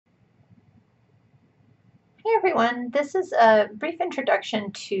Hey everyone, this is a brief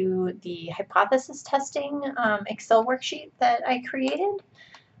introduction to the hypothesis testing Excel worksheet that I created.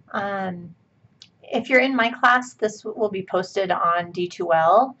 Um, if you're in my class, this will be posted on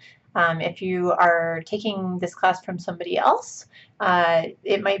D2L. If you are taking this class from somebody else,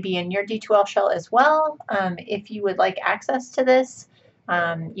 it might be in your D2L shell as well. If you would like access to this,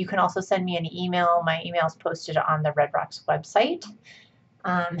 you can also send me an email. My email is posted on the Red Rocks website.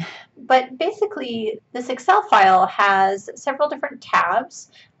 But basically, this Excel file has several different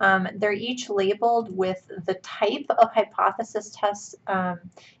tabs. They're each labeled with the type of hypothesis test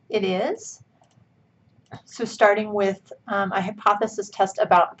it is. So starting with a hypothesis test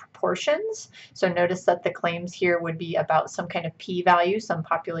about proportions. So notice that the claims here would be about some kind of p-value, some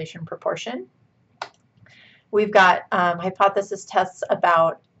population proportion. We've got hypothesis tests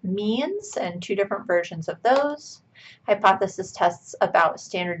about means and two different versions of those. Hypothesis tests about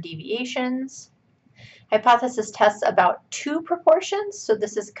standard deviations. Hypothesis tests about two proportions. So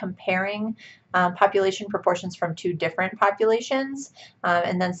this is comparing population proportions from two different populations.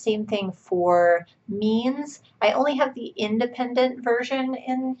 And then same thing for means. I only have the independent version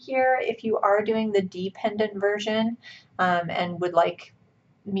in here. If you are doing the dependent version and would like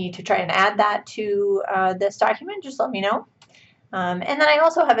me to try and add that to this document, just let me know. And then I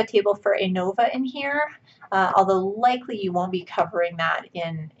also have a table for ANOVA in here, although likely you won't be covering that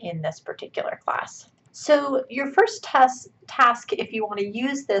in this particular class. So your first task, if you want to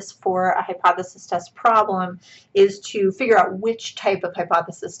use this for a hypothesis test problem, is to figure out which type of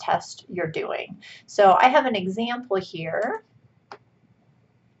hypothesis test you're doing. So I have an example here.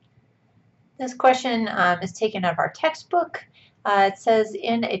 This question is taken out of our textbook. It says,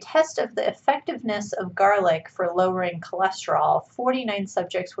 in a test of the effectiveness of garlic for lowering cholesterol, 49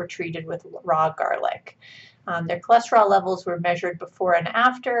 subjects were treated with raw garlic. Their cholesterol levels were measured before and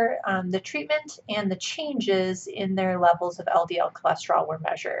after the treatment, and the changes in their levels of LDL cholesterol were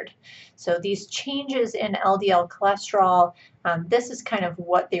measured. So these changes in LDL cholesterol, this is kind of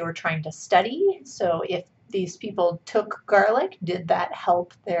what they were trying to study. So if these people took garlic, did that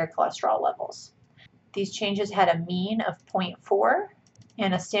help their cholesterol levels? These changes had a mean of 0.4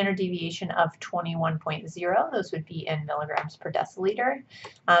 and a standard deviation of 21.0. Those would be in milligrams per deciliter.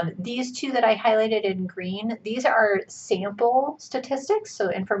 These two that I highlighted in green, these are sample statistics, so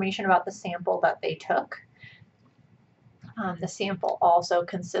information about the sample that they took. The sample also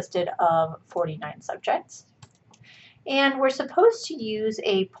consisted of 49 subjects. And we're supposed to use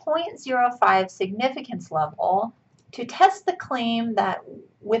a 0.05 significance level to test the claim that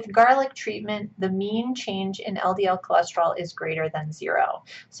with garlic treatment, the mean change in LDL cholesterol is greater than 0.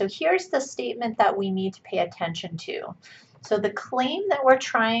 So here's the statement that we need to pay attention to. So the claim that we're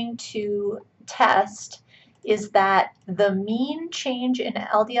trying to test is that the mean change in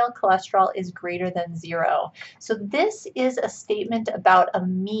LDL cholesterol is greater than 0. So this is a statement about a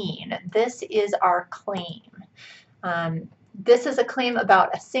mean. This is our claim. This is a claim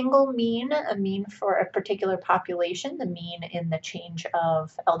about a single mean, a mean for a particular population, the mean in the change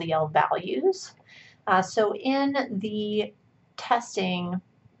of LDL values. So in the testing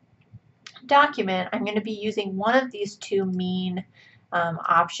document, I'm going to be using one of these two mean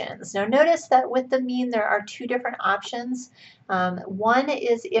options. Now notice that with the mean there are two different options. One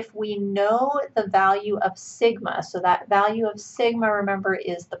is if we know the value of sigma. So that value of sigma, remember,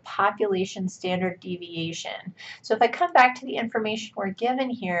 is the population standard deviation. So if I come back to the information we're given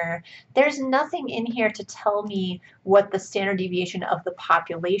here, there's nothing in here to tell me what the standard deviation of the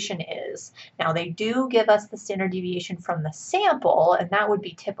population is. Now they do give us the standard deviation from the sample, and that would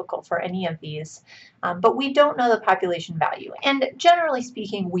be typical for any of these, but we don't know the population value. And generally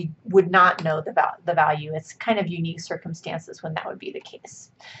speaking, we would not know the value. It's kind of unique circumstances when that would be the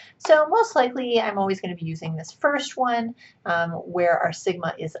case. So most likely I'm always going to be using this first one where our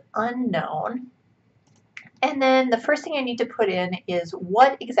sigma is unknown. And then the first thing I need to put in is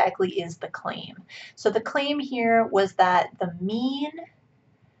what exactly is the claim. So the claim here was that the mean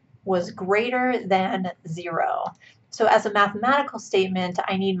was greater than 0. So as a mathematical statement,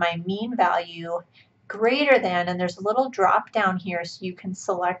 I need my mean value greater than, and there's a little drop down here so you can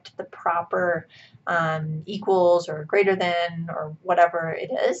select the proper equals or greater than or whatever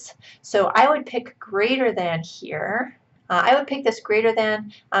it is. So I would pick greater than here. I would pick this greater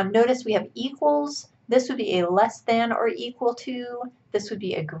than. Notice we have equals. This would be a less than or equal to. This would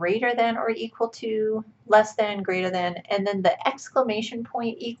be a greater than or equal to, less than, greater than, and then the exclamation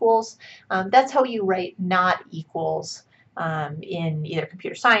point equals. That's how you write not equals in either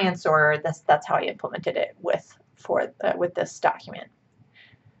computer science, or that's how I implemented it with this document.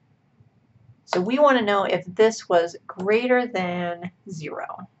 So we want to know if this was greater than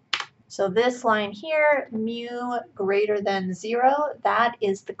 0. So this line here, mu greater than 0, that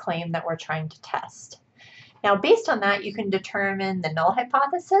is the claim that we're trying to test. Now, based on that, you can determine the null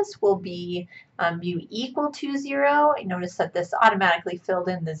hypothesis will be mu equal to 0. Notice that this automatically filled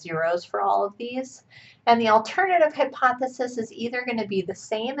in the zeros for all of these. And the alternative hypothesis is either going to be the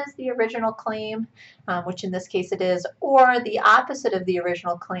same as the original claim, which in this case it is, or the opposite of the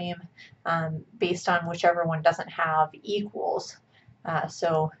original claim based on whichever one doesn't have equals.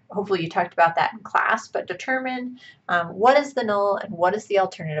 So hopefully you talked about that in class, but determine what is the null and what is the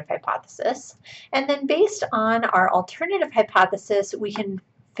alternative hypothesis. And then based on our alternative hypothesis, we can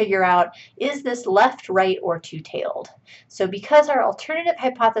figure out, is this left, right, or two-tailed? So because our alternative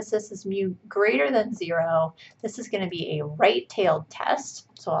hypothesis is mu greater than 0, this is going to be a right-tailed test.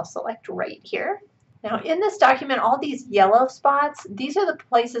 So I'll select right here. Now in this document, all these yellow spots, these are the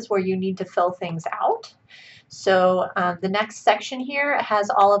places where you need to fill things out. So the next section here has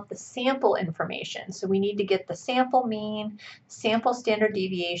all of the sample information. So we need to get the sample mean, sample standard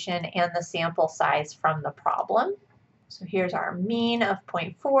deviation, and the sample size from the problem. So here's our mean of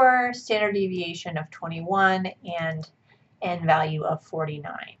 0.4, standard deviation of 21, and n value of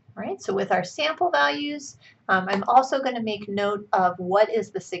 49. All right, so with our sample values, I'm also going to make note of what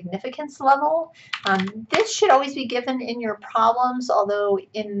is the significance level. This should always be given in your problems, although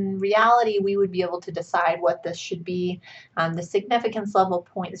in reality we would be able to decide what this should be. The significance level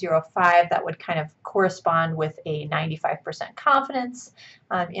 0.05, that would kind of correspond with a 95% confidence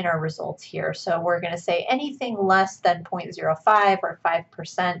in our results here. So we're going to say anything less than 0.05 or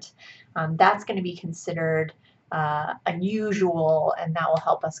 5%, that's going to be considered unusual, and that will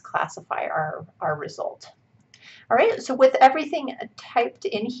help us classify our result. All right, so with everything typed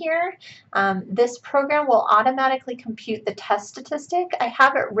in here, this program will automatically compute the test statistic. I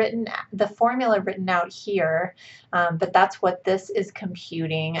have it written, the formula written out here, but that's what this is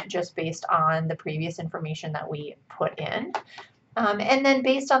computing just based on the previous information that we put in. And then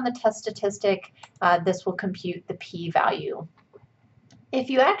based on the test statistic, this will compute the p-value. If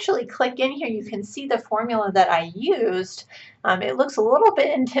you actually click in here, you can see the formula that I used. It looks a little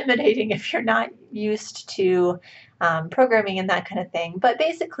bit intimidating if you're not used to programming and that kind of thing. But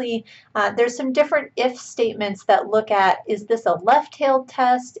basically, there's some different if statements that look at, is this a left-tailed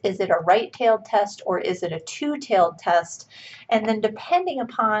test, is it a right-tailed test, or is it a two-tailed test? And then depending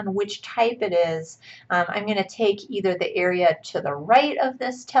upon which type it is, I'm going to take either the area to the right of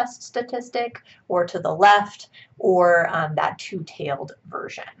this test statistic or to the left, or that two-tailed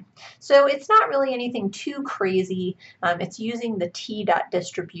version. So it's not really anything too crazy. It's using the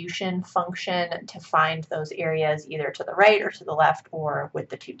t.distribution function to find those areas either to the right or to the left or with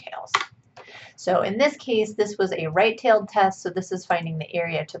the two tails. So in this case, this was a right-tailed test, so this is finding the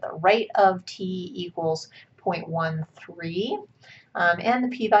area to the right of t equals 0.13, and the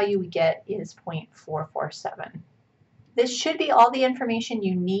p-value we get is 0.447. This should be all the information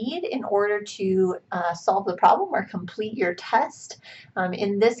you need in order to solve the problem or complete your test.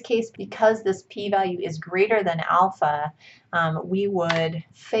 In this case, because this p-value is greater than alpha, we would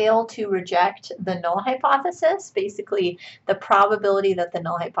fail to reject the null hypothesis. Basically, the probability that the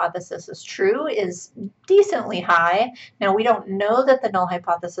null hypothesis is true is decently high. Now, we don't know that the null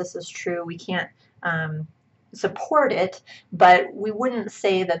hypothesis is true. We can't support it, but we wouldn't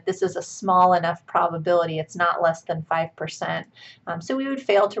say that this is a small enough probability. It's not less than 5%. So we would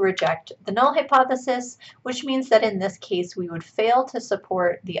fail to reject the null hypothesis, which means that in this case we would fail to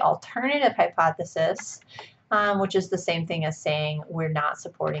support the alternative hypothesis, which is the same thing as saying we're not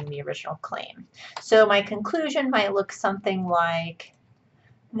supporting the original claim. So my conclusion might look something like,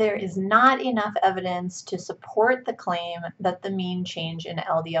 there is not enough evidence to support the claim that the mean change in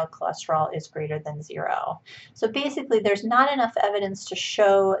LDL cholesterol is greater than 0. So basically, there's not enough evidence to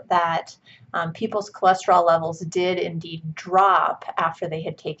show that people's cholesterol levels did indeed drop after they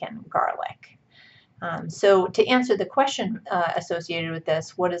had taken garlic. So to answer the question associated with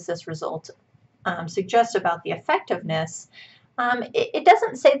this, what does this result suggest about the effectiveness? It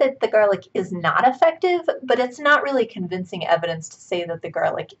doesn't say that the garlic is not effective, but it's not really convincing evidence to say that the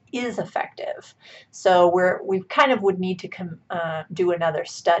garlic is effective. So we kind of would need to do another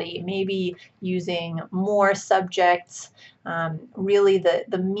study, maybe using more subjects. Really,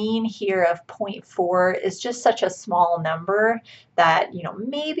 the mean here of 0.4 is just such a small number that,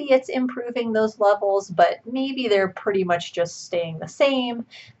 maybe it's improving those levels, but maybe they're pretty much just staying the same,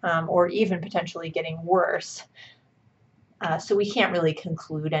 or even potentially getting worse. So we can't really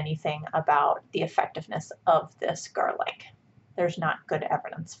conclude anything about the effectiveness of this garlic. There's not good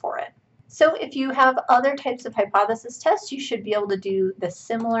evidence for it. So if you have other types of hypothesis tests, you should be able to do the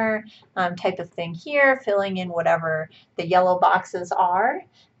similar type of thing here, filling in whatever the yellow boxes are.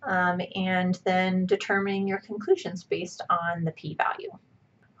 and then determining your conclusions based on the p-value.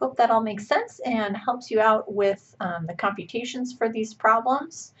 Hope that all makes sense and helps you out with the computations for these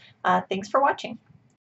problems. Thanks for watching.